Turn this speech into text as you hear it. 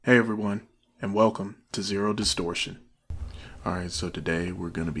Hey everyone, and welcome to Zero Distortion. Alright, so today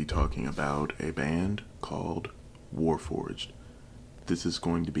we're going to be talking about a band called Warforged. This is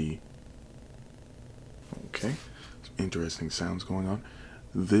going to be... Okay, some interesting sounds going on.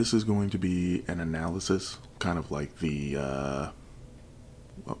 This is going to be an analysis, kind of like what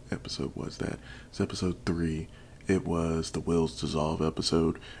episode was that? It's episode 3. It was the Wills Dissolve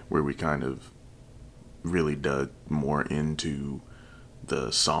episode, where we kind of really dug more into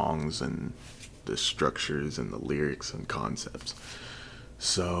the songs and the structures and the lyrics and concepts.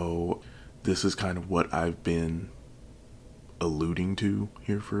 So this is kind of what I've been alluding to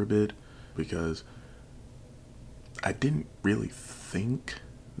here for a bit, because I didn't really think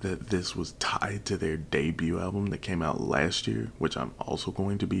that this was tied to their debut album that came out last year, which I'm also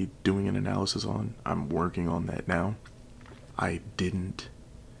going to be doing an analysis on. I'm working on that now. I didn't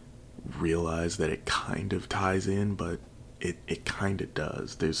realize that it kind of ties in, but it kind of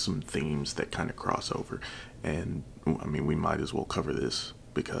does. There's some themes that kind of cross over, and I mean, we might as well cover this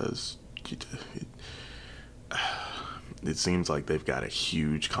because it seems like they've got a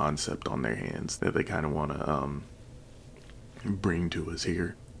huge concept on their hands that they kind of want to bring to us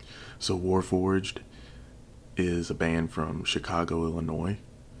here. So Warforged is a band from Chicago, Illinois,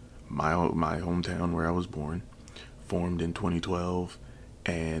 my hometown where I was born, formed in 2012,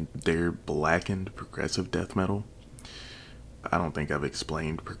 and they're blackened progressive death metal. I don't think I've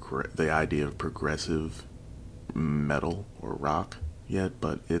explained the idea of progressive metal or rock yet,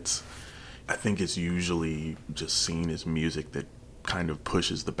 but I think it's usually just seen as music that kind of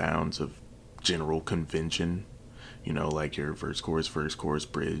pushes the bounds of general convention, like your verse, chorus,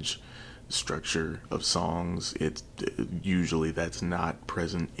 bridge structure of songs. It's usually that's not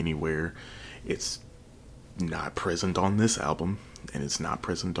present anywhere. It's not present on this album, and it's not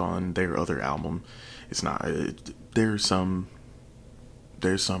present on their other album. It's not. There's some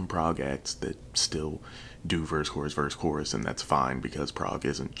prog acts that still do verse, chorus, and that's fine because prog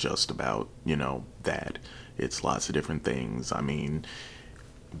isn't just about that. It's lots of different things. I mean,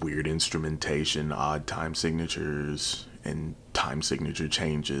 weird instrumentation, odd time signatures, and time signature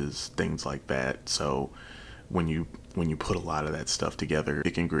changes, things like that. So when you put a lot of that stuff together,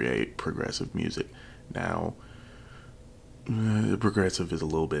 it can create progressive music. Now, progressive is a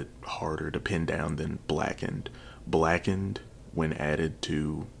little bit harder to pin down than blackened. Blackened, when added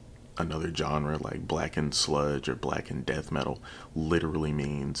to another genre like blackened sludge or blackened death metal, literally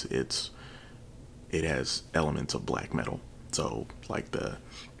means it has elements of black metal. So, like, the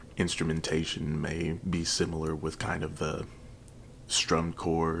instrumentation may be similar with kind of the strummed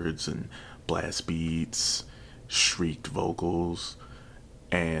chords and blast beats, shrieked vocals,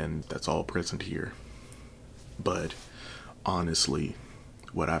 and that's all present here. But honestly,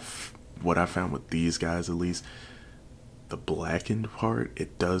 what I found with these guys, at least, the blackened part,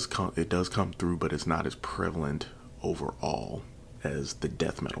 it does come through, but it's not as prevalent overall as the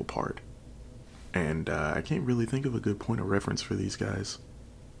death metal part. And I can't really think of a good point of reference for these guys.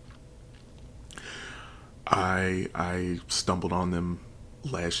 I stumbled on them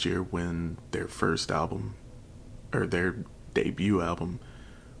last year when their first album, or their debut album,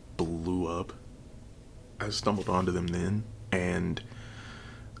 blew up. I stumbled onto them then, and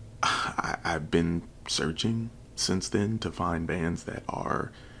I've been searching since then to find bands that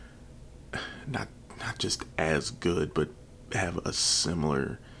are not just as good, but have a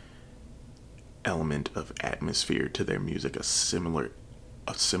similar element of atmosphere to their music, a similar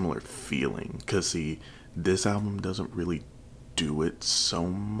feeling. Because see, this album doesn't really do it so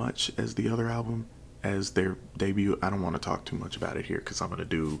much as the other album, as their debut. I don't want to talk too much about it here because I'm going to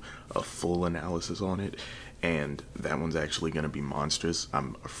do a full analysis on it, and that one's actually going to be monstrous.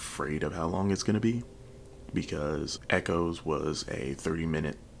 I'm afraid of how long it's going to be, because Echoes was a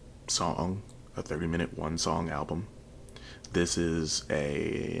 30-minute song, a 30-minute one-song album. This is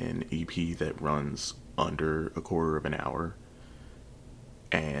an EP that runs under a quarter of an hour,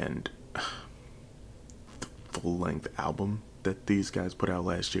 and the full-length album that these guys put out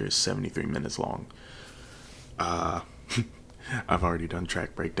last year is 73 minutes long. I've already done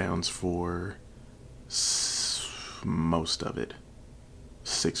track breakdowns for most of it.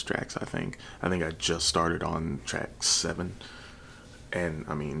 6 tracks, I think. I just started on track 7, and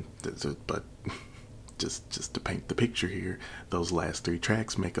I mean, but just to paint the picture here, those last 3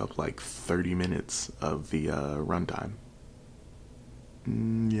 tracks make up like 30 minutes of the runtime.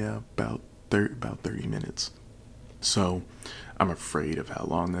 Yeah, about 30 minutes. So I'm afraid of how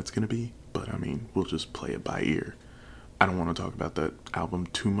long that's gonna be, but I mean, we'll just play it by ear. I don't want to talk about the album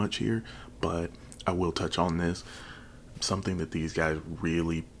too much here, but I will touch on this. Something that these guys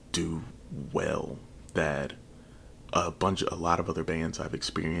really do well, that a lot of other bands I've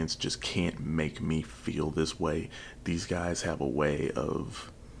experienced just can't make me feel this way. These guys have a way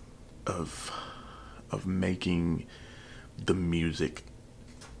of making the music,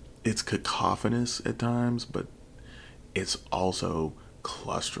 it's cacophonous at times, but it's also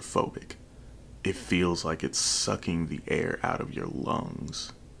claustrophobic. It feels like it's sucking the air out of your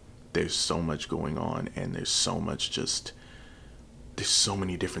lungs. There's so much going on, and there's so many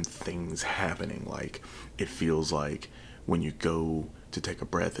different things happening. Like, it feels like when you go to take a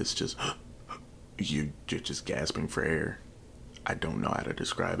breath, it's just you're just gasping for air. I don't know how to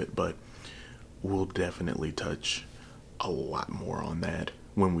describe it, but we'll definitely touch a lot more on that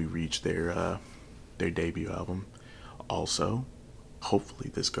when we reach their debut album. Also, hopefully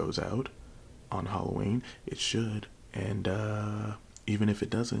this goes out on Halloween. It should. And even if it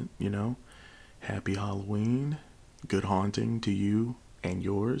doesn't, happy Halloween. Good haunting to you and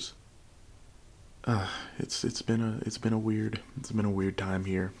yours. It's been a weird time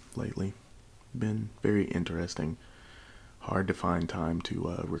here lately. Been very interesting. Hard to find time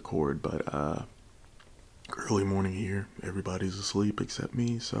to record, but early morning here. Everybody's asleep except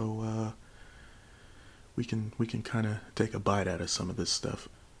me, so we can kind of take a bite out of some of this stuff.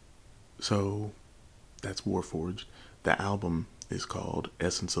 So that's Warforged. The album is called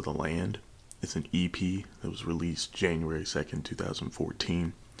Essence of the Land. It's an EP that was released January 2nd,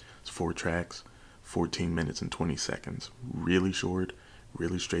 2014. It's 4 tracks, 14 minutes and 20 seconds. Really short,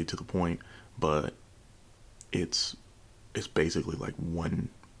 really straight to the point, but it's basically like one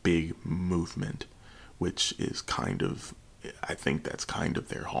big movement, which is I think that's kind of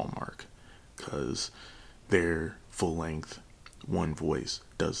their hallmark, because their full length, one voice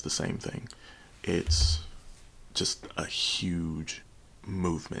does the same thing. It's just a huge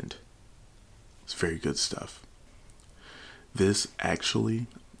movement. It's very good stuff. This actually,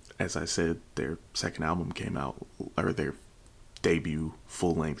 as I said, their second album came out, or their debut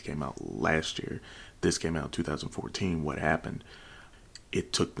full length came out last year. This came out in 2014. What happened?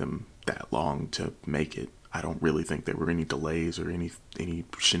 It took them that long to make it. I don't really think there were any delays or any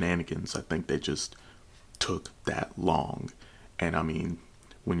shenanigans. I think they just took that long. And I mean,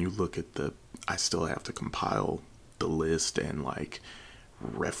 when you look at I still have to compile the list and like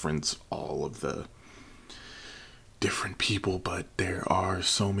reference all of the different people, but there are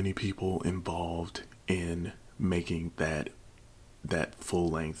so many people involved in making that full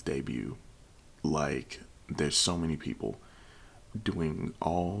length debut. Like, there's so many people doing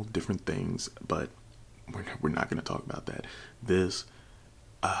all different things, but we're not going to talk about that. This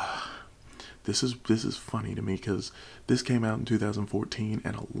is funny to me, because this came out in 2014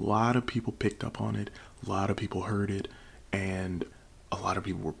 and a lot of people picked up on it, a lot of people heard it, and a lot of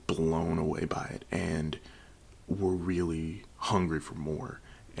people were blown away by it and were really hungry for more.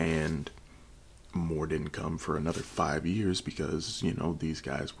 And more didn't come for another 5 years, because these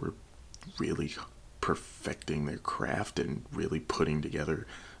guys were really perfecting their craft and really putting together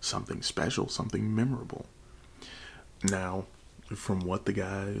something special, something memorable. Now, from what the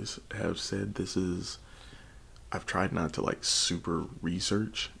guys have said, I've tried not to like super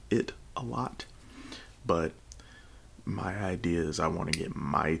research it a lot, but my idea is I want to get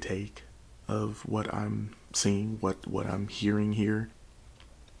my take of what I'm seeing, what I'm hearing here,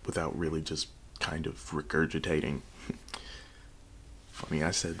 without really just kind of regurgitating. Funny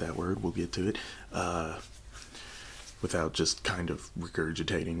I said that word, we'll get to it. Without just kind of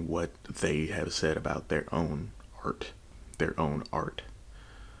regurgitating what they have said about their own art.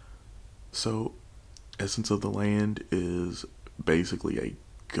 So, Essence of the Land is basically a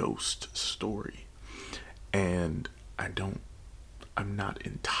ghost story. And I'm not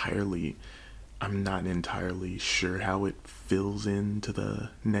entirely sure how it fills into the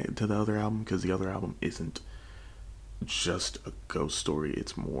other album, because the other album isn't just a ghost story.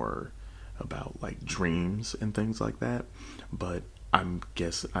 It's more about like dreams and things like that. But I'm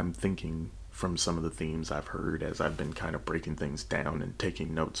thinking from some of the themes I've heard as I've been kind of breaking things down and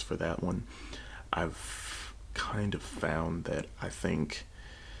taking notes for that one, I've kind of found that I think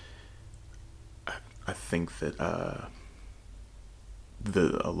that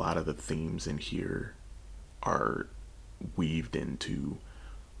a lot of the themes in here are weaved into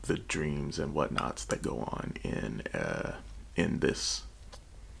the dreams and whatnots that go on in this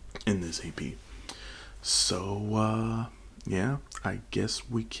EP. So yeah, I guess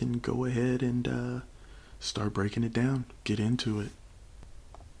we can go ahead and start breaking it down, get into it.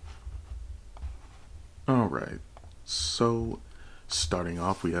 Alright, so starting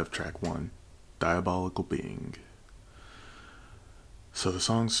off, we have track 1, Diabolical Being. So the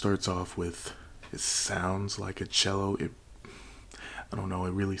song starts off with, it sounds like a cello. I don't know,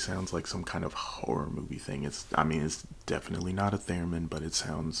 it really sounds like some kind of horror movie thing. It's definitely not a theremin, but it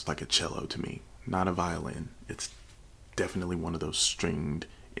sounds like a cello to me, not a violin. It's definitely one of those stringed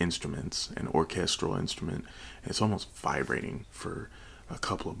instruments, an orchestral instrument. It's almost vibrating for a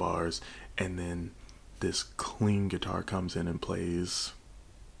couple of bars, and then this clean guitar comes in and plays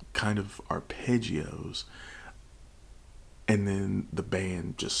kind of arpeggios, and then the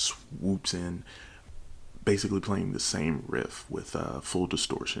band just swoops in, basically playing the same riff with full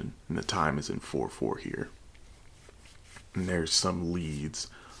distortion, and the time is in 4/4 here. And there's some leads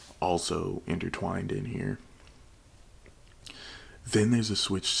also intertwined in here. Then there's a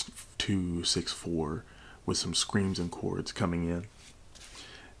switch to 6/4 with some screams and chords coming in.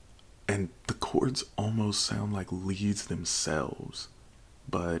 And the chords almost sound like leads themselves.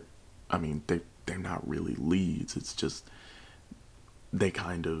 But, they're not really leads. It's just they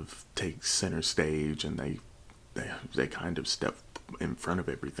kind of take center stage, and they kind of step in front of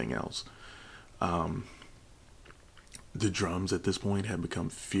everything else. The drums at this point have become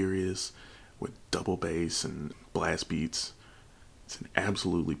furious with double bass and blast beats. It's an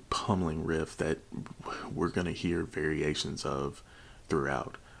absolutely pummeling riff that we're going to hear variations of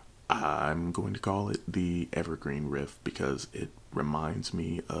throughout. I'm going to call it the evergreen riff because it reminds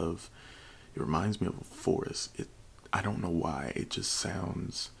me of a forest. I don't know why. It just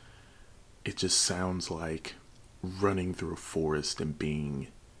sounds like running through a forest and being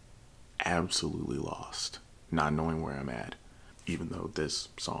absolutely lost, not knowing where I'm at, even though this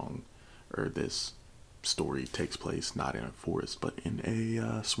song or this story takes place not in a forest but in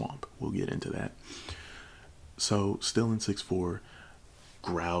a swamp. We'll get into that. So still in 6/4,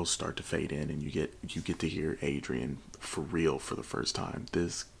 growls start to fade in, and you get to hear Adrian for real for the first time.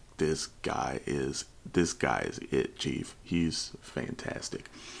 This guy is it, Chief. He's fantastic.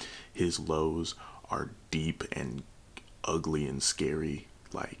 His lows are deep and ugly and scary.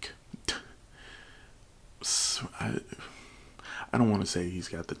 Like, I don't want to say he's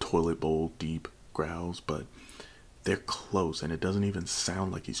got the toilet bowl deep growls, but they're close, and it doesn't even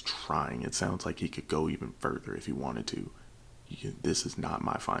sound like he's trying. It sounds like he could go even further if he wanted to. This is not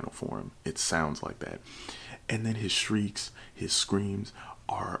my final form. It sounds like that. And then his shrieks, his screams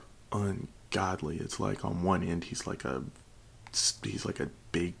are ungodly. It's like on one end he's like a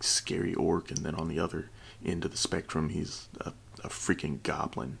big scary orc, and then on the other end of the spectrum he's a freaking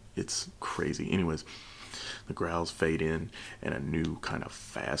goblin. It's crazy. Anyways, the growls fade in, and a new kind of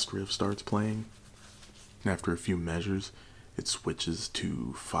fast riff starts playing. And after a few measures, it switches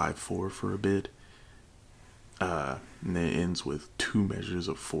to 5/4 for a bit. And then it ends with 2 measures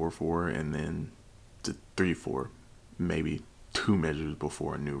of 4/4, and then to 3/4, maybe 2 measures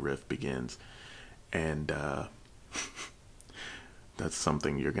before a new riff begins. And that's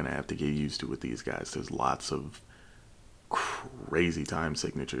something you're gonna have to get used to with these guys. There's lots of crazy time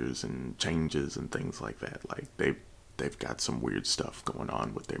signatures and changes and things like that. Like they've got some weird stuff going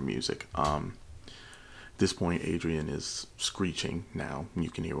on with their music. At this point, Adrian is screeching now. You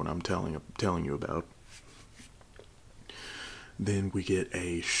can hear what I'm telling you about. Then we get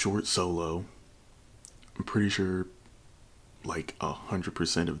a short solo. I'm pretty sure like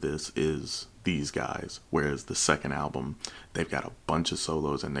 100% of this is these guys, whereas the second album, they've got a bunch of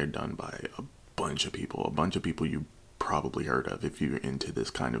solos, and they're done by a bunch of people you probably heard of if you're into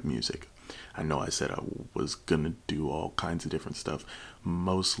this kind of music. I know I said I was gonna do all kinds of different stuff.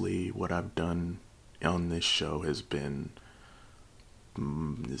 Mostly what I've done on this show has been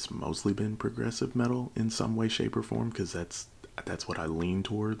it's mostly been progressive metal in some way, shape, or form, because that's what I lean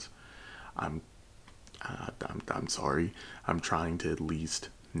towards. I'm sorry. I'm trying to at least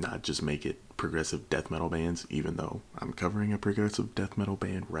not just make it progressive death metal bands, even though I'm covering a progressive death metal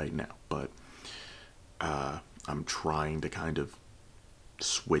band right now. But I'm trying to kind of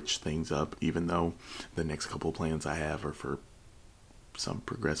switch things up, even though the next couple plans I have are for some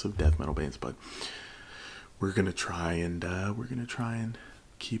progressive death metal bands. But we're gonna try and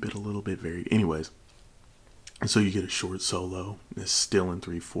keep it a little bit varied. Anyways, so you get a short solo. It's still in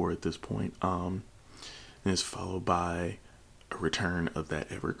 3/4 at this point. And it's followed by a return of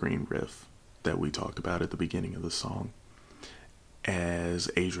that evergreen riff that we talked about at the beginning of the song, as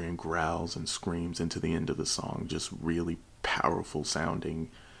Adrian growls and screams into the end of the song. Just really powerful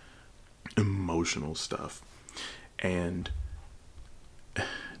sounding, emotional stuff. And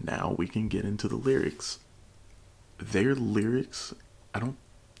now we can get into the lyrics. Their lyrics, I don't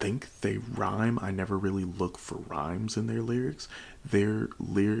think they rhyme. I never really look for rhymes in their lyrics. Their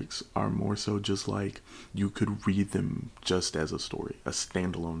lyrics are more so just like you could read them just as a story, a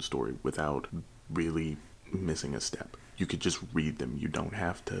standalone story, without really missing a step. You could just read them. You don't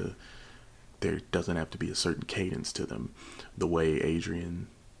have to there doesn't have to be a certain cadence to them. The way Adrian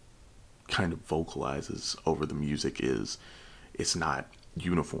kind of vocalizes over the music is, it's not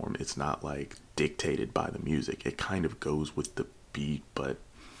uniform. It's not like dictated by the music. It kind of goes with the beat, but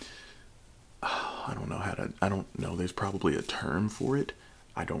I don't know. There's probably a term for it.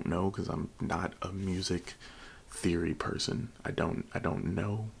 I don't know, because I'm not a music theory person. I don't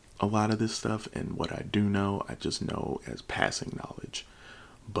know a lot of this stuff, and what I do know, I just know as passing knowledge.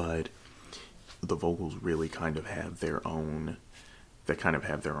 But the vocals really kind of have their own, they kind of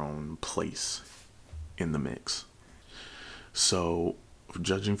have their own place in the mix. So,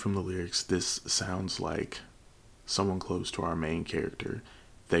 judging from the lyrics, this sounds like someone close to our main character.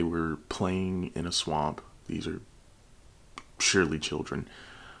 They were playing in a swamp. These are surely children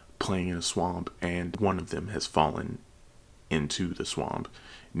playing in a swamp, and one of them has fallen into the swamp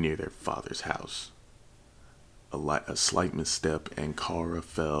near their father's house. A slight misstep, and Kara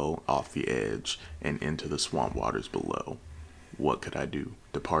fell off the edge and into the swamp waters below. What could I do?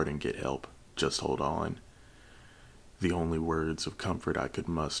 Depart and get help. Just hold on. The only words of comfort I could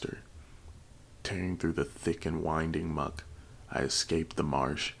muster. Tearing through the thick and winding muck, I escaped the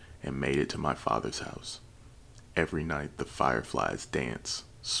marsh and made it to my father's house. Every night the fireflies dance,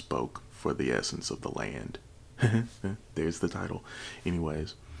 spoke for the essence of the land. There's the title.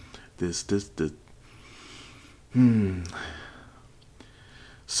 Anyways,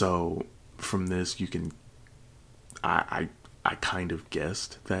 So from this you can, I kind of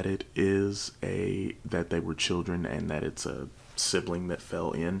guessed that it is that they were children and that it's a sibling that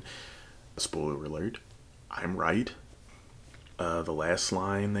fell in. Spoiler alert, I'm right. The last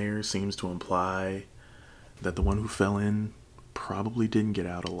line there seems to imply that the one who fell in probably didn't get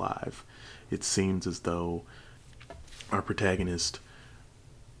out alive. It seems as though our protagonist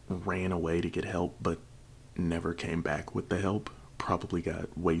ran away to get help but never came back with the help. Probably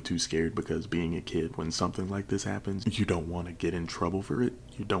got way too scared, because being a kid, when something like this happens, you don't want to get in trouble for it.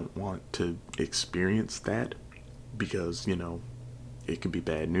 You don't want to experience that, because, it could be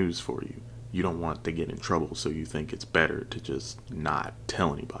bad news for you. You don't want to get in trouble, so you think it's better to just not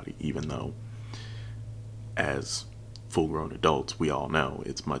tell anybody, even though as full-grown adults, we all know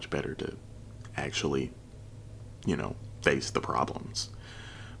it's much better to actually, face the problems.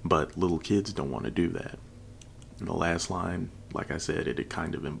 But little kids don't want to do that. And the last line, like I said, it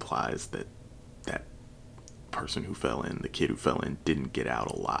kind of implies that that person who fell in, the kid who fell in, didn't get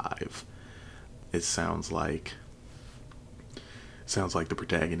out alive. It sounds like the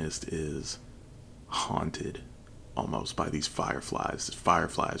protagonist is haunted almost by these fireflies. The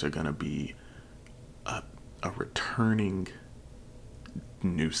fireflies are going to be a returning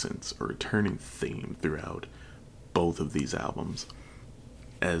nuisance, a returning theme throughout both of these albums.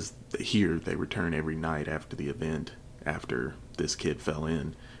 As here, they return every night after the event, after this kid fell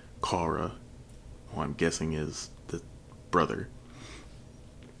in. Kara, who I'm guessing is the brother.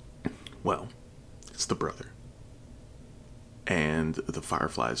 Well, it's the brother. And the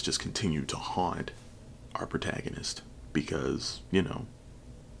fireflies just continue to haunt our protagonist because, they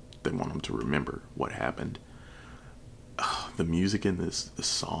want him to remember what happened. The music in this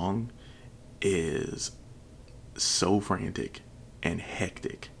song is so frantic and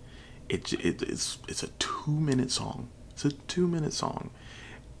hectic. It's a 2-minute song. It's a 2-minute song.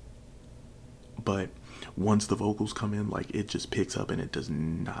 But once the vocals come in, it just picks up and it does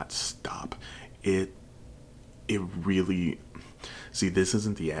not stop. It really, see, this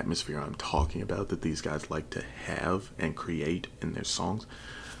isn't the atmosphere I'm talking about that these guys like to have and create in their songs.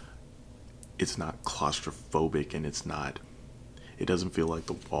 It's not claustrophobic, and it doesn't feel like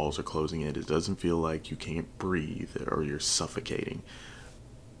the walls are closing in. It doesn't feel like you can't breathe or you're suffocating.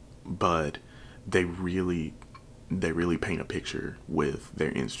 But they really paint a picture with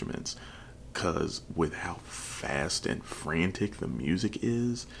their instruments, because with how fast and frantic the music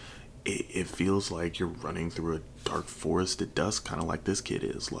is, it feels like you're running through a dark forest at dusk, kind of like this kid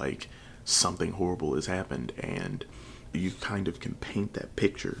is. Like something horrible has happened, and you kind of can paint that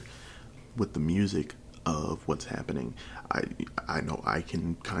picture with the music of what's happening. I know I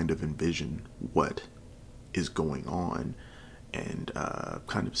can kind of envision what is going on, and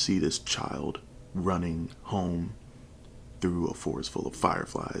kind of see this child running home through a forest full of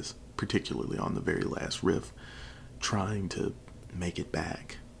fireflies, particularly on the very last riff, trying to make it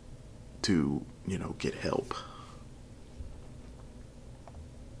back to, get help.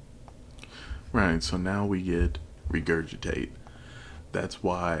 Right, so now we get Regurgitate. That's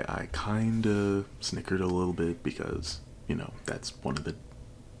why I kind of snickered a little bit, because, that's one of the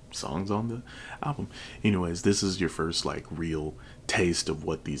songs on the album. Anyways, this is your first, real taste of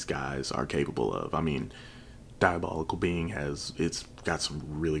what these guys are capable of. I mean, Diabolical Being it's got some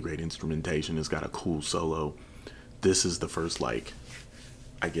really great instrumentation. It's got a cool solo. This is the first, like,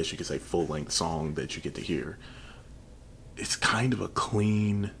 I guess you could say full length song that you get to hear. It's kind of a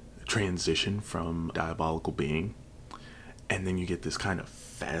clean transition from Diabolical Being, and then you get this kind of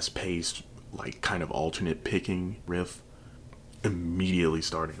fast paced, like, kind of alternate picking riff immediately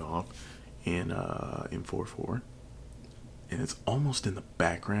starting off in 4/4, and it's almost in the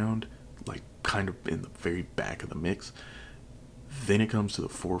background, like kind of in the very back of the mix. Then it comes to the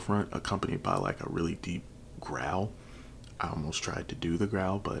forefront, accompanied by like a really deep growl. I almost tried to do the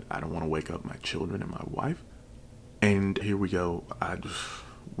growl, but I don't want to wake up my children and my wife. And here we go.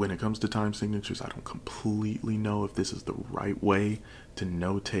 When it comes to time signatures, I don't completely know if this is the right way to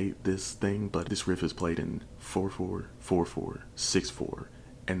notate this thing, but this riff is played in 4/4, 4/4, 6/4,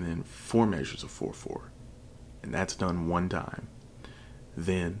 and then 4 measures of 4/4. And that's done one time.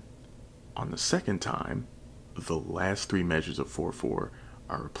 Then, on the second time, the last 3 measures of 4/4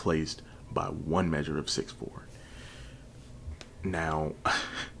 are replaced by 1 measure of 6/4. Now,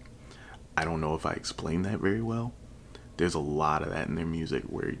 I don't know if I explained that very well. There's a lot of that in their music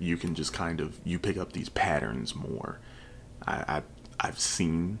where you can just you pick up these patterns more. I've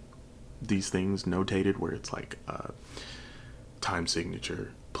seen these things notated where it's like time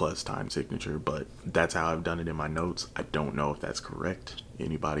signature plus time signature, but that's how I've done it in my notes. I don't know if that's correct.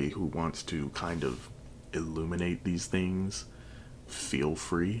 Anybody who wants to kind of illuminate these things, feel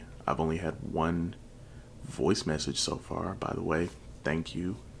free. I've only had one voice message so far, by the way. Thank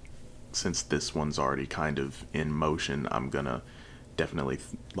you. Since this one's already kind of in motion, I'm gonna definitely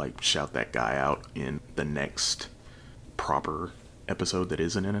like shout that guy out in the next proper episode that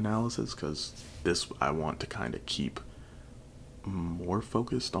isn't an analysis, because this I want to kind of keep more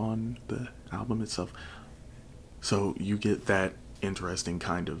focused on the album itself. So you get that interesting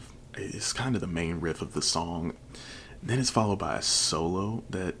it's kind of the main riff of the song. Then it's followed by a solo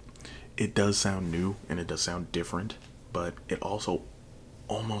that it does sound new and it does sound different, but it also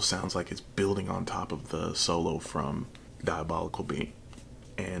almost sounds like it's building on top of the solo from Diabolical Being,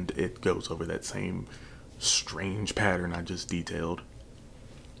 and it goes over that same strange pattern I just detailed.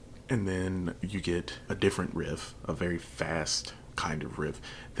 And then you get a different riff, a very fast kind of riff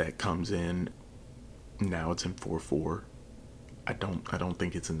that comes in. Now it's in 4/4. I don't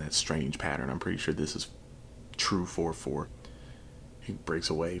think it's in that strange pattern. I'm pretty sure this is true 4/4. He breaks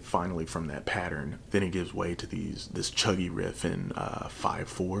away finally from that pattern. Then it gives way to this chuggy riff in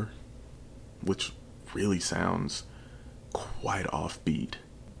 5/4, which really sounds quite offbeat.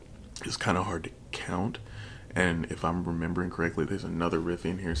 It's kind of hard to count, and if I'm remembering correctly, there's another riff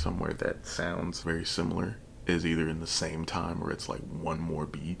in here somewhere that sounds very similar. Is either in the same time or it's like one more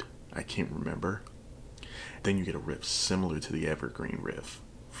beat. I can't remember. Then you get a riff similar to the Evergreen riff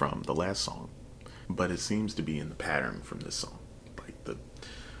from the last song, but it seems to be in the pattern from this song.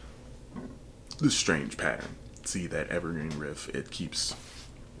 The strange pattern. See that Evergreen riff, it keeps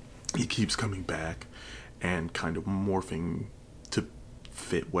coming back and kind of morphing to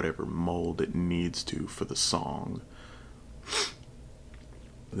fit whatever mold it needs to for the song.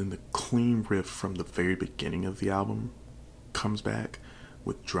 Then the clean riff from the very beginning of the album comes back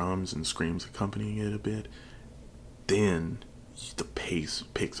with drums and screams accompanying it a bit. Then the pace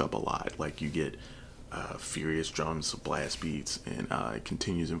picks up a lot. Like you get furious drums, blast beats, and it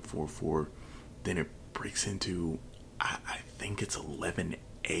continues in 4/4. Then it breaks into, I think it's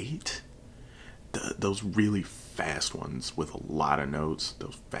 11/8. Those really fast ones with a lot of notes,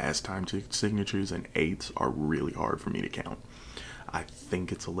 those fast time signatures and eighths are really hard for me to count. I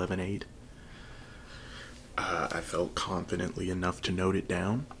think it's 11/8. I felt confidently enough to note it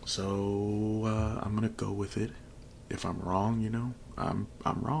down, so I'm gonna go with it. If I'm wrong, I'm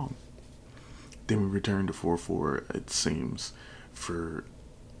wrong. Then we return to 4/4, it seems, for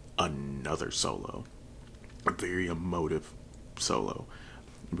another solo. A very emotive solo.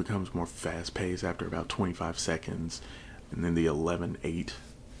 It becomes more fast-paced after about 25 seconds, and then the 11/8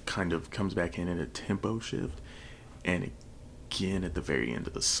 kind of comes back in a tempo shift, and again at the very end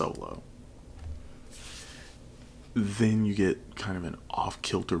of the solo. Then you get kind of an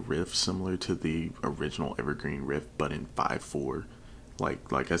off-kilter riff similar to the original Evergreen riff, but in 5/4.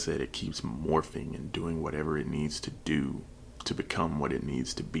 Like I said, it keeps morphing and doing whatever it needs to do to become what it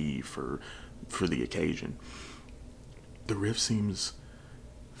needs to be for the occasion. The riff seems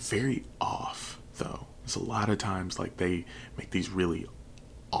very off, though. There's a lot of times like they make these really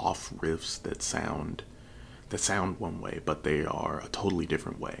off riffs that sound one way, but they are a totally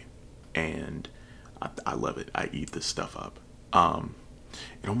different way. And I love it. I eat this stuff up.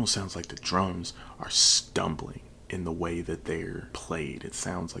 It almost sounds like the drums are stumbling in the way that they're played. It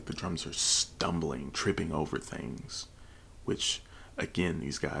sounds like the drums are stumbling, tripping over things, which, again,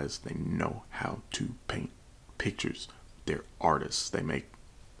 these guys, they know how to paint pictures. They're artists. They make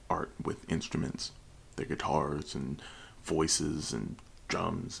art with instruments, their guitars and voices and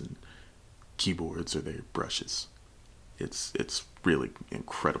drums and keyboards or their brushes. It's really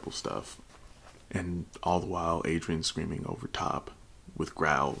incredible stuff. And all the while, Adrian screaming over top with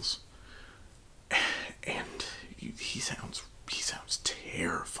growls, and he sounds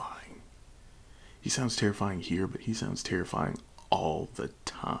terrifying. He sounds terrifying here, but he sounds terrifying all the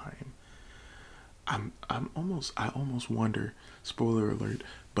time. I almost wonder, spoiler alert,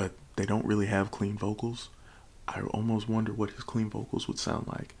 but they don't really have clean vocals. I almost wonder what his clean vocals would sound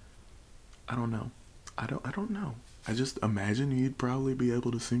like. I don't know. I don't know. I just imagine he'd probably be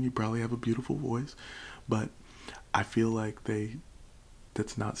able to sing. He'd probably have a beautiful voice, but I feel like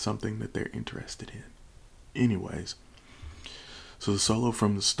that's not something that they're interested in. Anyways, so the solo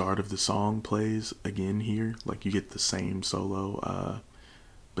from the start of the song plays again here. Like, you get the same solo,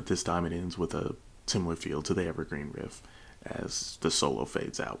 but this time it ends with a similar feel to the Evergreen riff as the solo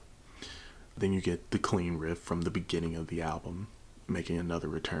fades out. Then you get the clean riff from the beginning of the album making another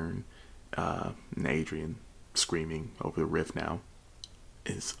return. And Adrian screaming over the riff now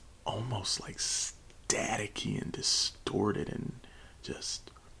is almost like staticky and distorted and just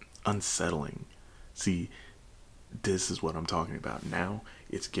unsettling. See, this is what I'm talking about now.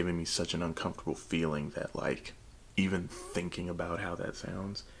 It's giving me such an uncomfortable feeling that, like, even thinking about how that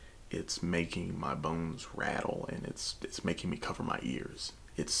sounds, it's making my bones rattle, and it's making me cover my ears.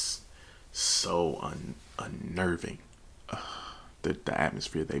 It's so unnerving. The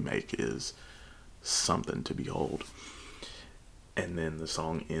atmosphere they make is something to behold. And then the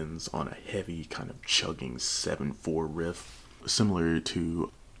song ends on a heavy kind of chugging 7/4 riff, similar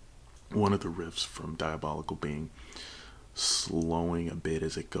to one of the riffs from Diabolical Being, slowing a bit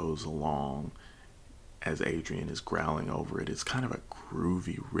as it goes along as Adrian is growling over it. It's kind of a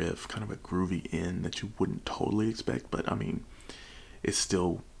groovy riff, kind of a groovy end that you wouldn't totally expect, but I mean, it's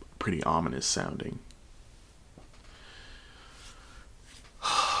still pretty ominous sounding.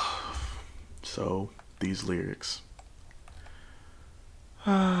 So, these lyrics.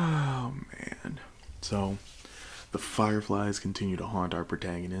 Oh, man. So, the fireflies continue to haunt our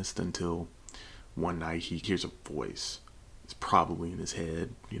protagonist until one night he hears a voice. It's probably in his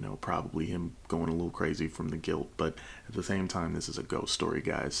head, probably him going a little crazy from the guilt, but at the same time, this is a ghost story,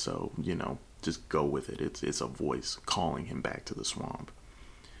 guys, so, just go with it. It's a voice calling him back to the swamp.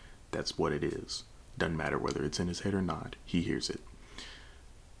 That's what it is. Doesn't matter whether it's in his head or not, he hears it.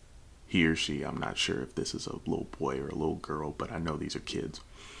 He or she, I'm not sure if this is a little boy or a little girl, but I know these are kids.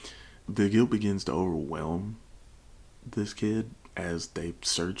 The guilt begins to overwhelm this kid as they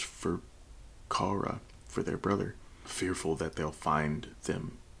search for Kara, for their brother, fearful that they'll find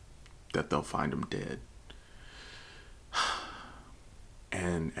him dead.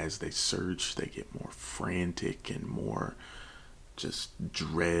 And as they search, they get more frantic and more just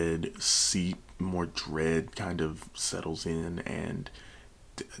more dread kind of settles in, and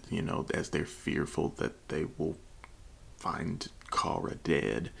as they're fearful that they will find Kara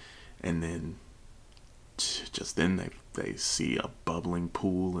dead, and then just then they see a bubbling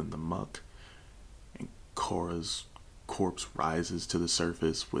pool in the muck, and Kara's corpse rises to the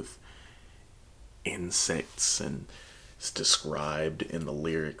surface with insects, and it's described in the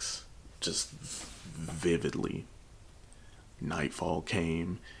lyrics just vividly. Nightfall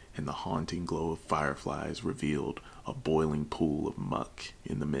came, and the haunting glow of fireflies revealed a boiling pool of muck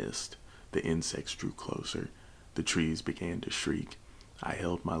in the mist. The insects drew closer. The trees began to shriek. I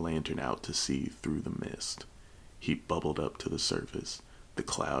held my lantern out to see through the mist. Heat bubbled up to the surface. The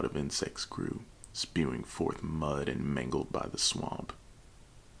cloud of insects grew, spewing forth mud and mangled by the swamp.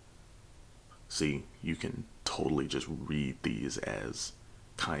 See, you can totally just read these as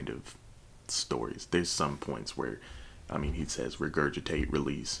kind of stories. There's some points where, he says regurgitate,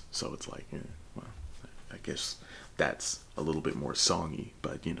 release, so it's like, I guess that's a little bit more songy,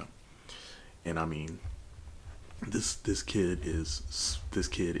 but and this kid is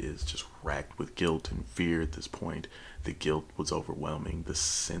just racked with guilt and fear at this point. The guilt was overwhelming. The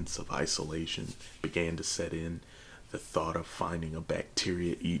sense of isolation began to set in. The thought of finding a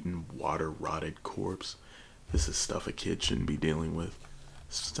bacteria-eaten, water-rotted corpse. This is stuff a kid shouldn't be dealing with.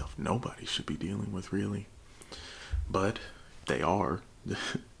 Stuff nobody should be dealing with, really. But they are.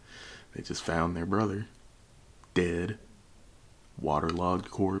 They just found their brother dead, waterlogged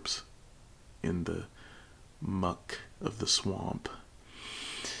corpse in the muck of the swamp.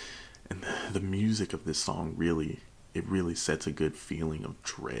 And the music of this song really sets a good feeling of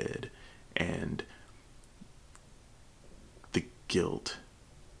dread, and guilt,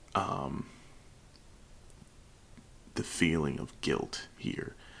 um, the feeling of guilt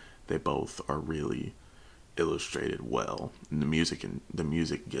here, they both are really illustrated well. And the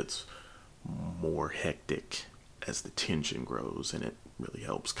music gets more hectic as the tension grows, and it really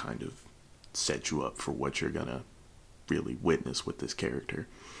helps kind of set you up for what you're gonna really witness with this character.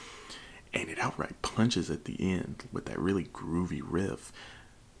 And it outright punches at the end with that really groovy riff.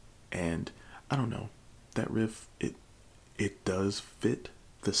 And I don't know, that riff, it does fit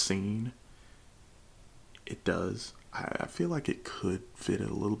the scene. It does. I feel like it could fit it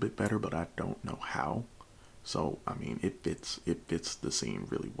a little bit better, but I don't know how. So I mean, it fits the scene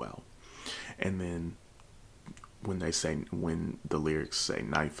really well. And then when the lyrics say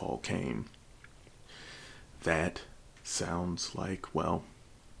nightfall came, that sounds like, well,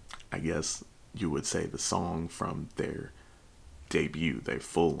 I guess you would say the song from their debut, their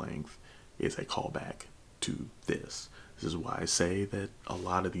full length, is a callback to this. This is why I say that a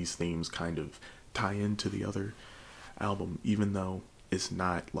lot of these themes kind of tie into the other album, even though it's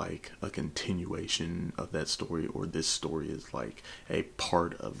not like a continuation of that story, or this story is like a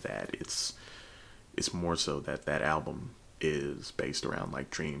part of that. It's more so that that album is based around like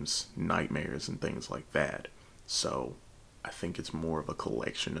dreams, nightmares, and things like that. So I think it's more of a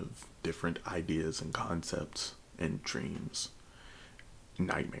collection of different ideas and concepts and dreams,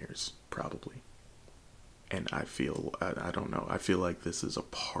 nightmares, probably. And I don't know, I feel like this is a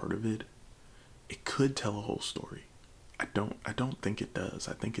part of it. It could tell a whole story. I don't think it does.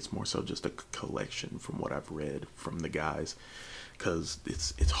 I think it's more so just a collection from what I've read from the guys, because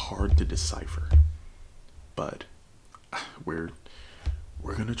it's hard to decipher. But we're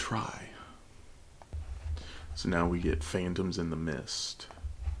gonna try. So now we get Phantoms in the Mist.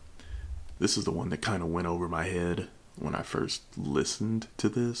 This is the one that kind of went over my head when I first listened to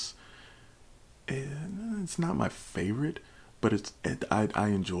this. And it's not my favorite, but I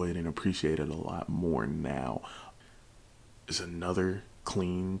enjoy it and appreciate it a lot more now. There's another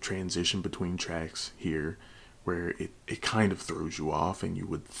clean transition between tracks here where it kind of throws you off, and you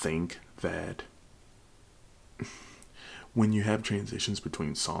would think that when you have transitions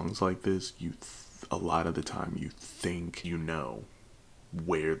between songs like this, a lot of the time you think you know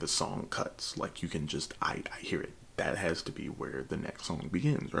where the song cuts. Like you can just, I hear it. That has to be where the next song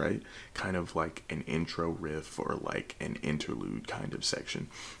begins, right? Kind of like an intro riff or like an interlude kind of section.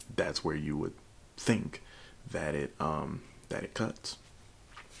 That's where you would think that it cuts.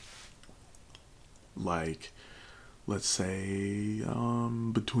 Like, let's say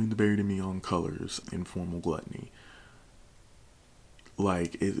Between the Buried and Me on Colors, Informal Gluttony.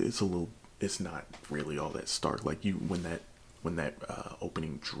 Like it's not really all that stark. Like when that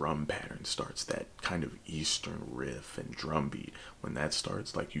opening drum pattern starts, that kind of Eastern riff and drum beat, when that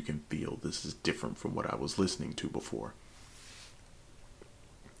starts, like you can feel this is different from what I was listening to before.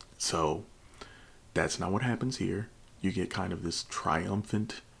 So that's not what happens here. You get kind of this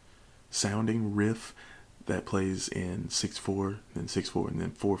triumphant sounding riff that plays in 6/4, then 6/4, and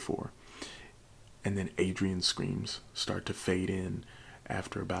then 4/4. And then Adrian's screams start to fade in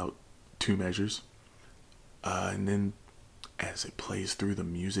after about 2 measures. And then as it plays through, the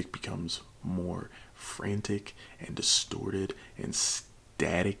music becomes more frantic and distorted and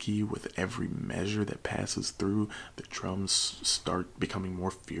staticky with every measure that passes through. The drums start becoming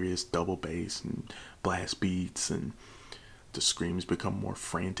more furious, double bass and blast beats, and the screams become more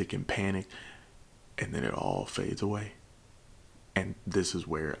frantic and panicked, and then it all fades away. And this is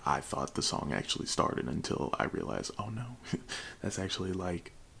where I thought the song actually started, until I realized, oh no, that's actually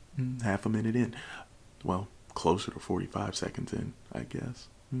like half a minute in. Well, closer to 45 seconds in, I guess.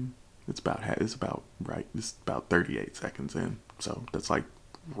 It's about right. It's about 38 seconds in. So that's like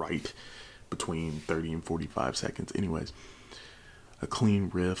right between 30 and 45 seconds. Anyways, a clean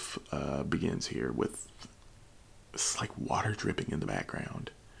riff begins here with, it's like water dripping in the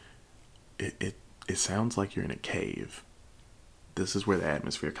background. It sounds like you're in a cave. This is where the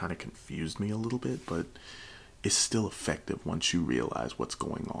atmosphere kind of confused me a little bit, but it's still effective once you realize what's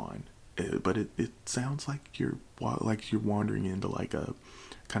going on. But it sounds like you're wandering into like a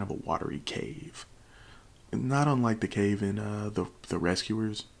kind of a watery cave, not unlike the cave in the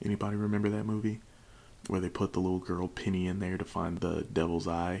Rescuers. Anybody remember that movie where they put the little girl Penny in there to find the devil's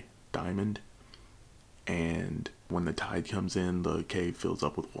eye diamond, and when the tide comes in, the cave fills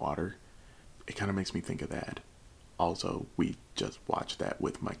up with water? It kind of makes me think of that. Also, we just watched that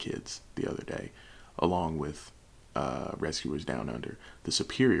with my kids the other day, along with Rescuers Down Under, the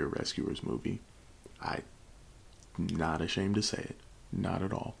Superior Rescuers movie. I'm not ashamed to say it, not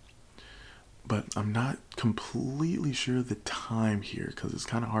at all. But I'm not completely sure the time here, because it's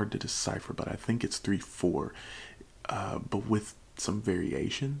kind of hard to decipher, but I think it's 3/4. But with some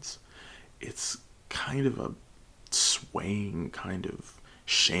variations. It's kind of a swaying, kind of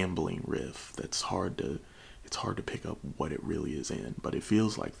shambling riff that's hard to pick up what it really is in, but it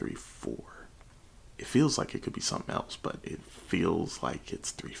feels like 3/4. It feels like it could be something else, but it feels like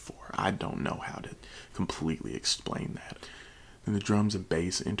it's 3/4. I don't know how to completely explain that. Then the drums and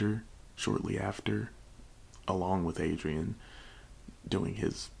bass enter shortly after, along with Adrian doing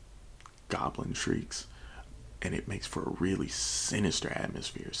his goblin shrieks, and it makes for a really sinister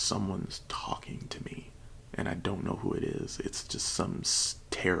atmosphere. Someone's talking to me, and I don't know who it is. It's just some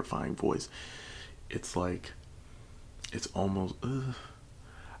terrifying voice. It's like, it's almost,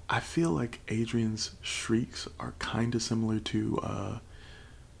 I feel like Adrian's shrieks are kind of similar to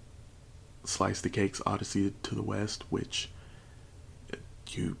Slice the Cake's Odyssey to the West, which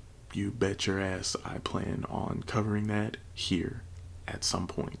you bet your ass I plan on covering that here at some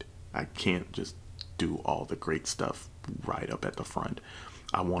point. I can't just do all the great stuff right up at the front.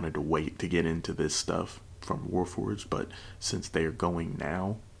 I wanted to wait to get into this stuff from Warforged, but since they're going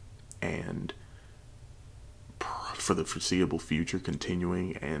now and for the foreseeable future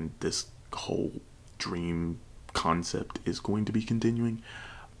continuing, and this whole dream concept is going to be continuing,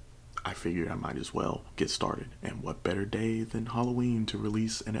 I figured I might as well get started. And what better day than Halloween to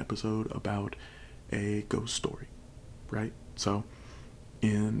release an episode about a ghost story, right? So,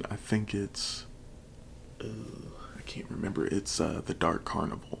 I think it's, I can't remember, it's The Dark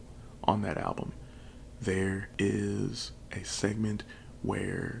Carnival on that album. There is a segment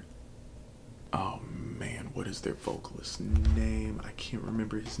where, oh man, what is their vocalist's name? I can't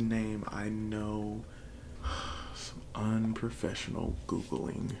remember his name. I know, some unprofessional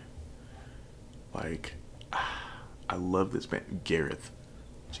Googling. Like, I love this band. Gareth.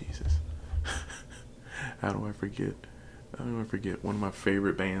 Jesus. How do I forget? One of my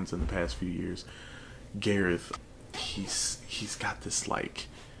favorite bands in the past few years. Gareth, he's got this like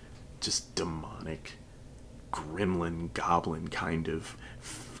just demonic gremlin goblin kind of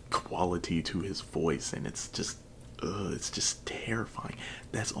quality to his voice, and it's just terrifying.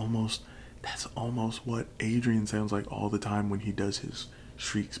 That's almost what Adrian sounds like all the time when he does his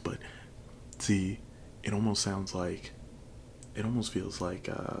shrieks. But see, it almost feels like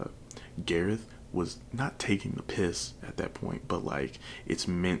Gareth was not taking the piss at that point, but like it's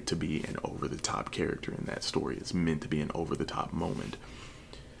meant to be an over-the-top character in that story. It's meant to be an over-the-top moment.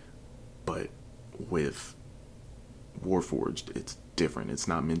 But with Warforged, it's different. It's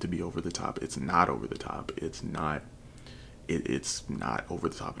not meant to be over the top. It's not over the top. It's not over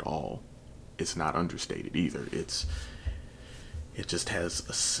the top at all. It's not understated either. It just has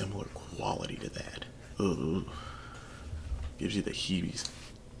a similar quality to that. Ugh. Gives you the heebies.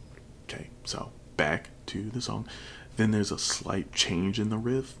 Okay, so back to the song. Then there's a slight change in the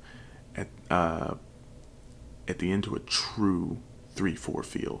riff at the end to a true 3/4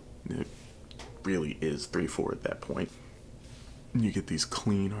 feel. It really is 3/4 at that point. You get these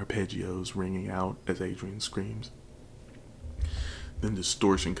clean arpeggios ringing out as Adrian screams. Then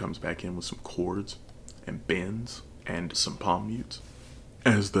distortion comes back in with some chords and bends and some palm mutes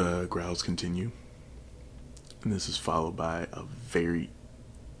as the growls continue. And this is followed by a very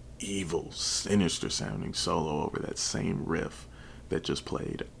evil, sinister sounding solo over that same riff that just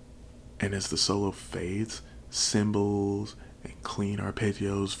played. And as the solo fades, cymbals and clean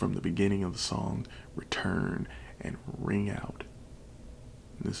arpeggios from the beginning of the song return and ring out.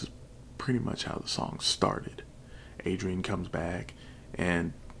 And this is pretty much how the song started. Adrian comes back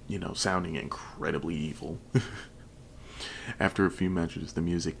and, sounding incredibly evil. After a few measures, the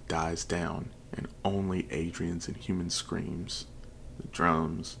music dies down and only Adrian's inhuman screams, the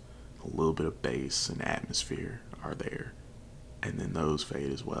drums, a little bit of bass and atmosphere are there. And then those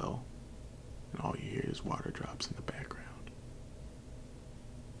fade as well. And all you hear is water drops in the background.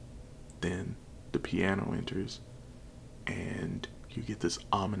 Then the piano enters and you get this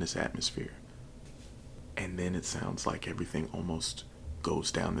ominous atmosphere. And then it sounds like everything almost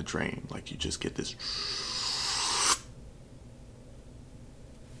goes down the drain. Like you just get this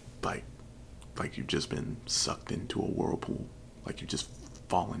like you've just been sucked into a whirlpool. Like you've just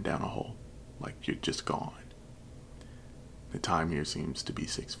fallen down a hole. Like you're just gone. The time here seems to be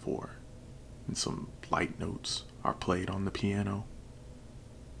 6/4. And some light notes are played on the piano,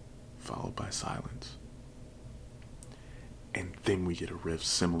 followed by silence. And then we get a riff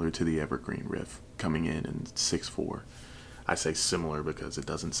similar to the Evergreen riff coming in 6/4. I say similar because it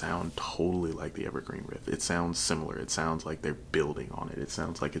doesn't sound totally like the Evergreen riff. It sounds similar. It sounds like they're building on it. It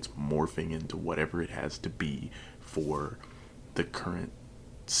sounds like it's morphing into whatever it has to be for the current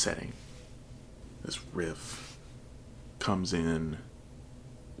setting. This riff comes in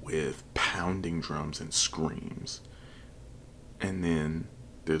with pounding drums and screams. And then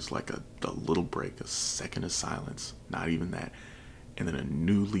there's like a little break, a second of silence, not even that. And then a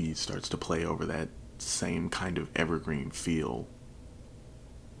new lead starts to play over that same kind of evergreen feel,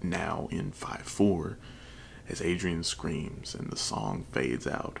 now in 5/4, as Adrian screams and the song fades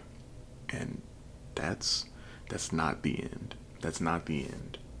out. And that's not the end. That's not the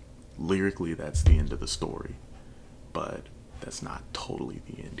end. Lyrically, that's the end of the story, but that's not totally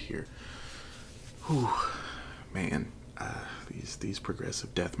the end here. Whew, man, these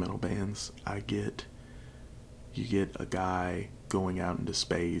progressive death metal bands, you get a guy going out into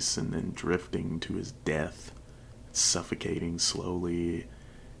space and then drifting to his death, suffocating slowly,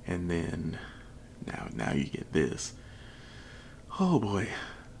 and then now you get this. Oh boy,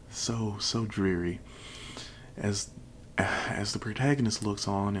 so dreary. As the protagonist looks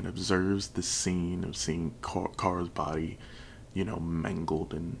on and observes the scene of seeing Kara's body,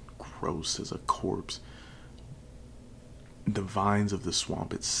 mangled and gross as a corpse, the vines of the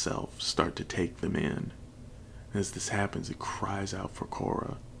swamp itself start to take them in. As this happens, it cries out for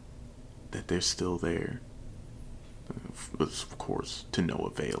Kara that they're still there. Of course, to no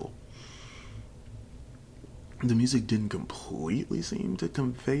avail. The music didn't completely seem to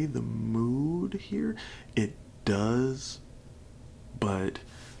convey the mood here. It does, but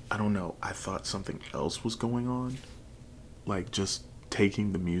I don't know. I thought something else was going on. Like just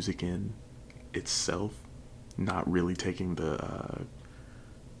taking the music in itself, not really taking the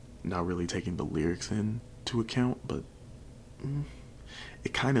lyrics into account, but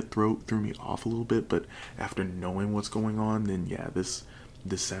it kind of threw me off a little bit. But after knowing what's going on, then yeah, this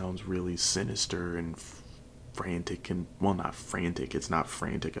sounds really sinister and frantic, and well, not frantic. It's not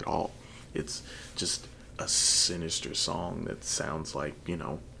frantic at all. It's just a sinister song that sounds like,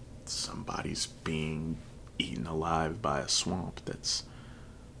 somebody's being eaten alive by a swamp that's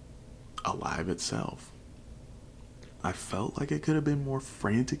alive itself. I felt like it could have been more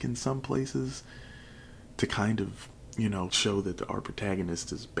frantic in some places to kind of, show that our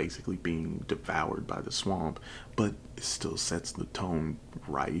protagonist is basically being devoured by the swamp, but it still sets the tone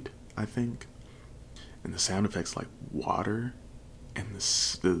right, I think. And the sound effects like water and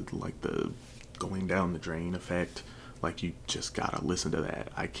the going down the drain effect, like you just gotta listen to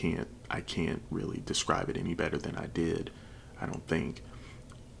that. I can't really describe it any better than I did, I don't think.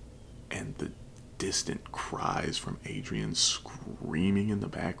 And the distant cries from Adrian screaming in the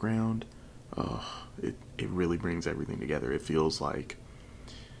background, it really brings everything together. It feels like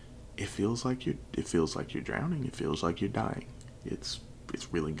you're drowning. It feels like you're dying. It's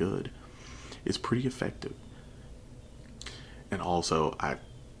really good. It's pretty effective. And also,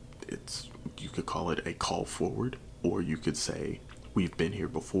 you could call it a call forward, or you could say we've been here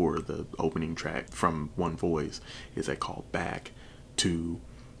before. The opening track from One Voice is a call back to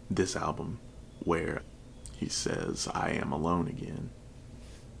this album where he says, "I am alone again."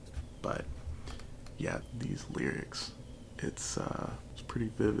 But yeah, these lyrics, it's pretty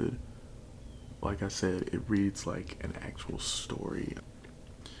vivid. Like I said, it reads like an actual story.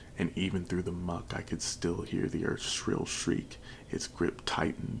 And even through the muck, I could still hear the earth's shrill shriek. Its grip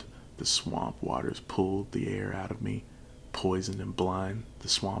tightened. The swamp waters pulled the air out of me. Poisoned and blind, the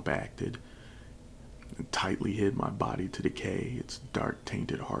swamp acted and tightly hid my body to decay, its dark,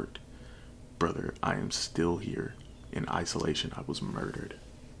 tainted heart. Brother, I am still here. In isolation, I was murdered.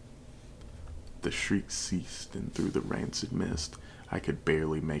 The shriek ceased, and through the rancid mist, I could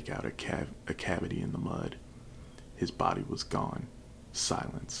barely make out a cavity in the mud. His body was gone.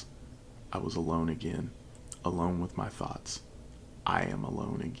 Silence. I was alone again, alone with my thoughts. I am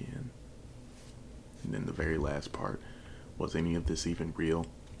alone again. And then the very last part, was any of this even real,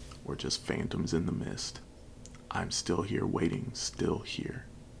 or just phantoms in the mist? I'm still here waiting, still here,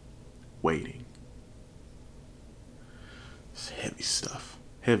 waiting. It's heavy stuff,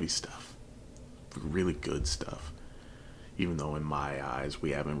 really good stuff. Even though in my eyes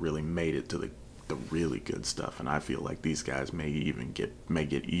we haven't really made it to the really good stuff, and I feel like these guys may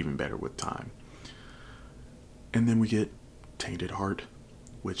get even better with time. And then we get Tainted Heart,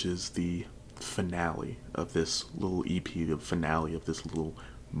 which is the finale of this little EP, the finale of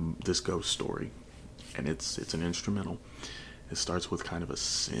this ghost story, and it's an instrumental. It starts with kind of a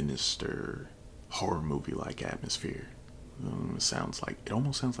sinister horror movie like atmosphere. It almost sounds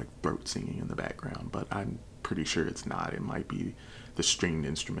like throat singing in the background, but I'm pretty sure it's not. It might be the stringed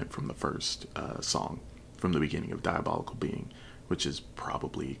instrument from the first song from the beginning of Diabolical Being, which is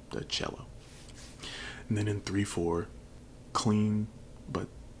probably the cello. And then in 3/4, clean but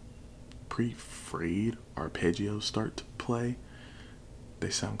pretty frayed arpeggios start to play. They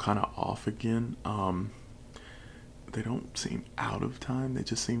sound kind of off again. They don't seem out of time. They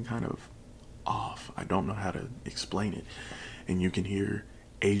just seem kind of off. I don't know how to explain it. and you can hear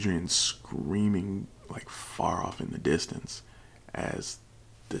Adrian screaming like far off in the distance as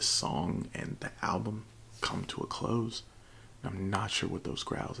this song and the album come to a close. I'm not sure what those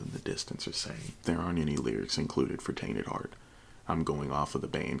growls in the distance are saying. There aren't any lyrics included for Tainted Heart. I'm going off of the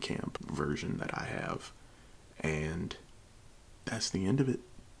Bandcamp version that I have, and that's the end of it.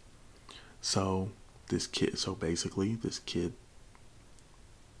 So basically this kid,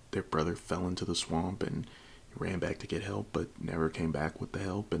 their brother fell into the swamp and he ran back to get help, but never came back with the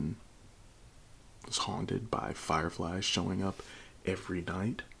help, and was haunted by fireflies showing up every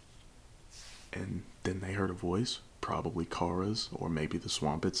night. And then they heard a voice, probably Kara's or maybe the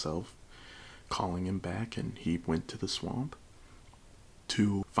swamp itself, calling him back, and he went to the swamp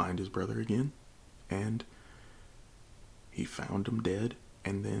to find his brother again, and he found him dead,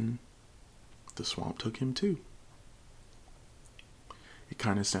 and then the swamp took him too. It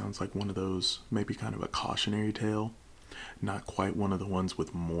kind of sounds like one of those, maybe kind of a cautionary tale, not quite one of the ones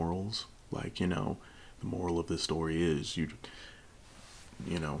with morals, like, the moral of the story is you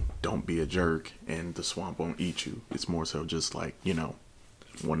don't be a jerk and the swamp won't eat you. It's more so just like,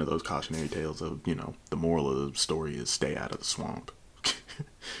 one of those cautionary tales of, the moral of the story is stay out of the swamp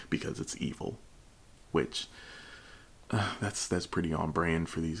because it's evil, which that's pretty on brand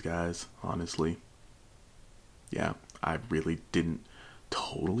for these guys, honestly. Yeah, I really didn't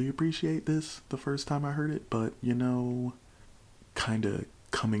totally appreciate this the first time I heard it, but kind of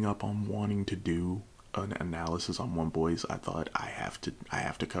coming up on wanting to do an analysis on One Voice, I thought I have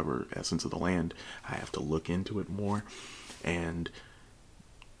to cover Essence of the Land. I have to look into it more, and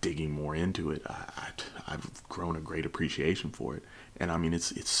digging more into it, I've grown a great appreciation for it. And I mean,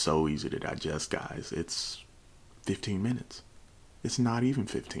 it's so easy to digest, guys. It's 15 minutes. It's not even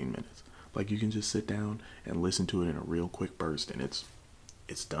 15 minutes. Like, you can just sit down and listen to it in a real quick burst, and it's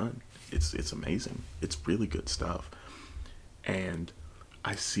done. It's amazing. It's really good stuff. And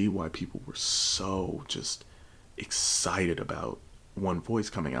I see why people were so just excited about One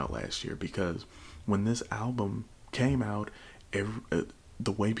Voice coming out last year, because when this album came out,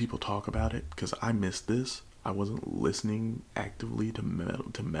 the way people talk about it, because I missed this, I wasn't listening actively to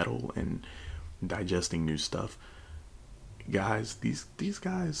metal and digesting new stuff. Guys, these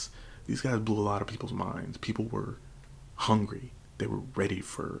guys blew a lot of people's minds. People were hungry. They were ready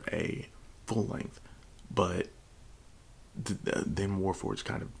for a full length, but then Warforged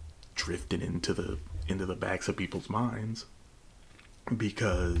kind of drifted into the backs of people's minds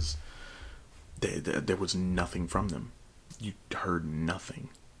because there was nothing from them. You heard nothing.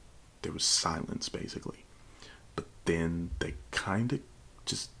 There was silence, basically. But then they kind of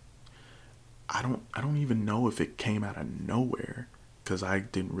just, I don't even know if it came out of nowhere, because I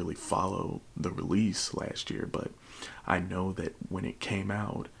didn't really follow the release last year, but I know that when it came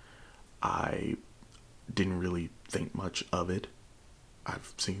out, I didn't really think much of it.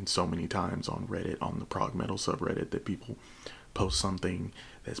 I've seen so many times on Reddit, on the prog metal subreddit, that people post something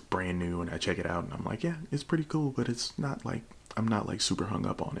that's brand new and I check it out and I'm like, yeah, it's pretty cool, but it's not like, I'm not like super hung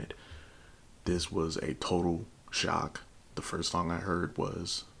up on it. This was a total shock. The first song I heard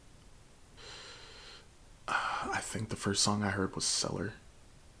was, I think the first song I heard was Cellar.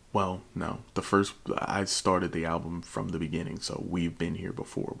 Well, no, I started the album from the beginning, so We've Been Here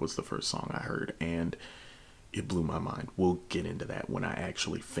Before was the first song I heard, and it blew my mind. We'll get into that when I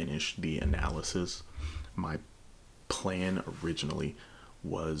actually finish the analysis. My plan originally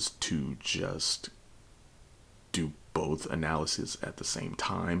was to just do both analyses at the same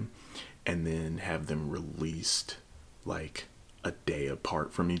time and then have them released like a day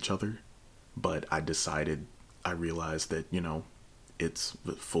apart from each other. But I realized that, it's,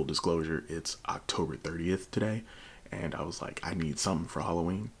 full disclosure, it's October 30th today, and I was like, I need something for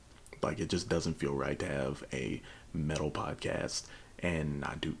Halloween. Like, it just doesn't feel right to have a metal podcast and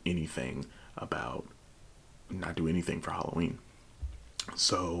not do anything for Halloween.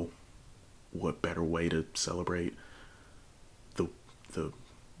 So what better way to celebrate the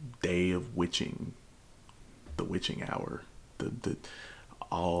day of witching, the witching hour, the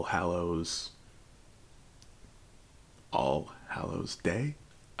All Hallows Day?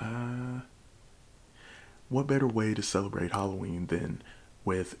 What better way to celebrate Halloween than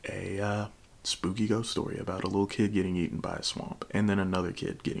with a spooky ghost story about a little kid getting eaten by a swamp and then another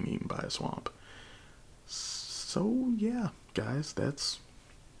kid getting eaten by a swamp. So yeah, guys, that's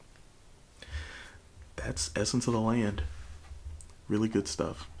Essence of the Land. Really good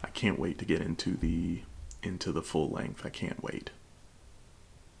stuff. I can't wait to get into the full length. I can't wait.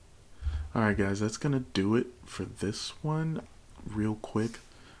 Alright guys, that's gonna do it for this one. Real quick,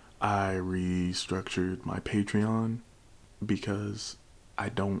 I restructured my Patreon because I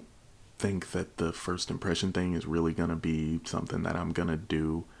don't think that the first impression thing is really gonna be something that I'm gonna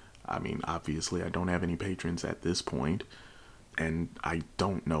do. I mean, obviously, I don't have any patrons at this point, and I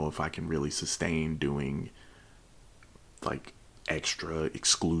don't know if I can really sustain doing like extra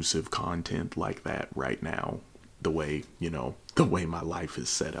exclusive content like that right now. The way, the way my life is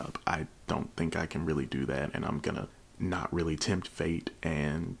set up, I don't think I can really do that, and I'm gonna not really tempt fate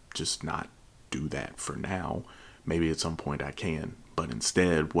and just not do that for now. Maybe at some point I can, but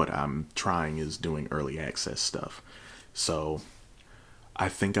instead, what I'm trying is doing early access stuff. So I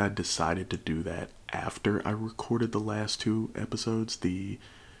think I decided to do that after I recorded the last two episodes, the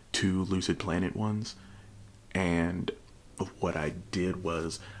two Lucid Planet ones. And what I did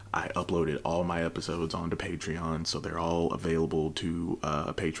was I uploaded all my episodes onto Patreon, so they're all available to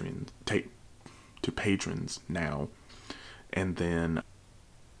patrons now. And then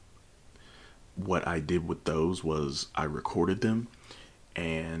what I did with those was I recorded them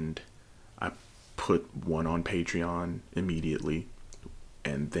and I put one on Patreon immediately,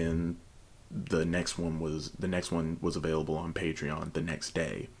 and then the next one was available on Patreon the next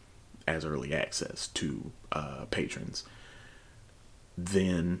day as early access to patrons.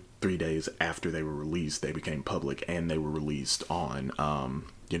 Then 3 days after they were released, they became public, and they were released on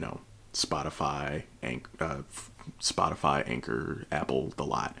Spotify, Anchor, Apple, the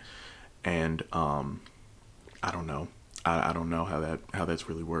lot. And I don't know. I don't know how that's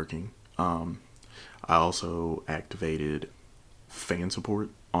really working. I also activated fan support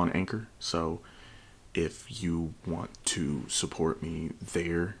on Anchor, so if you want to support me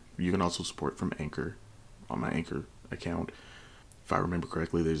there, you can also support from Anchor on my Anchor account. If I remember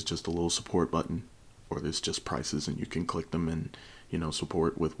correctly, there's just a little support button, or there's just prices, and you can click them and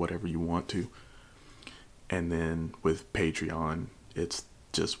support with whatever you want to. And then with Patreon, it's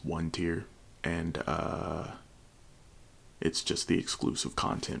just one tier, and it's just the exclusive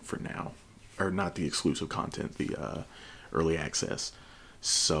content for now, or not the exclusive content, the early access.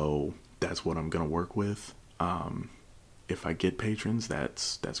 So that's what I'm gonna work with. If I get patrons,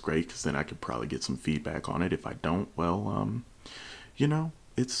 that's great, because then I could probably get some feedback on it. If I don't, well,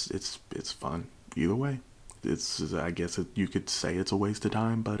 it's fun either way. I guess you could say it's a waste of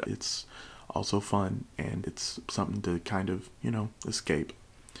time, but it's also fun, and it's something to kind of escape.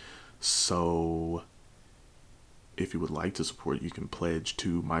 So if you would like to support, you can pledge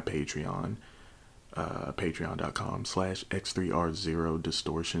to my Patreon,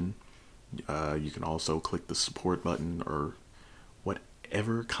 patreon.com/x3r0distortion. You can also click the support button, or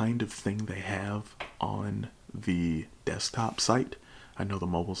whatever kind of thing they have on the desktop site. I know the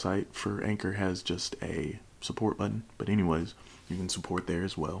mobile site for Anchor has just a support button, but anyways, you can support there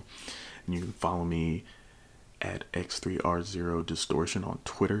as well. And you can follow me at x3r0distortion on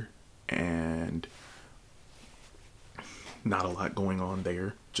Twitter, and not a lot going on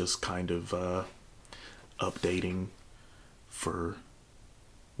there, just kind of updating for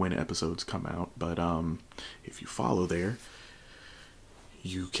when episodes come out. But if you follow there,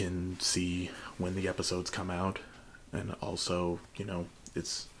 you can see when the episodes come out, and also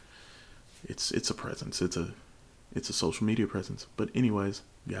it's a presence. It's a social media presence. But anyways,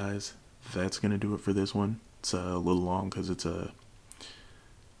 guys, that's gonna do it for this one. It's a little long because it's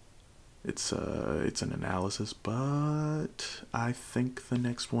an analysis, but I think the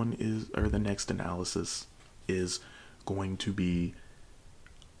next analysis is going to be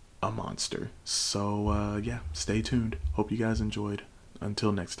a monster. So yeah, stay tuned. Hope you guys enjoyed.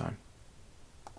 Until next time.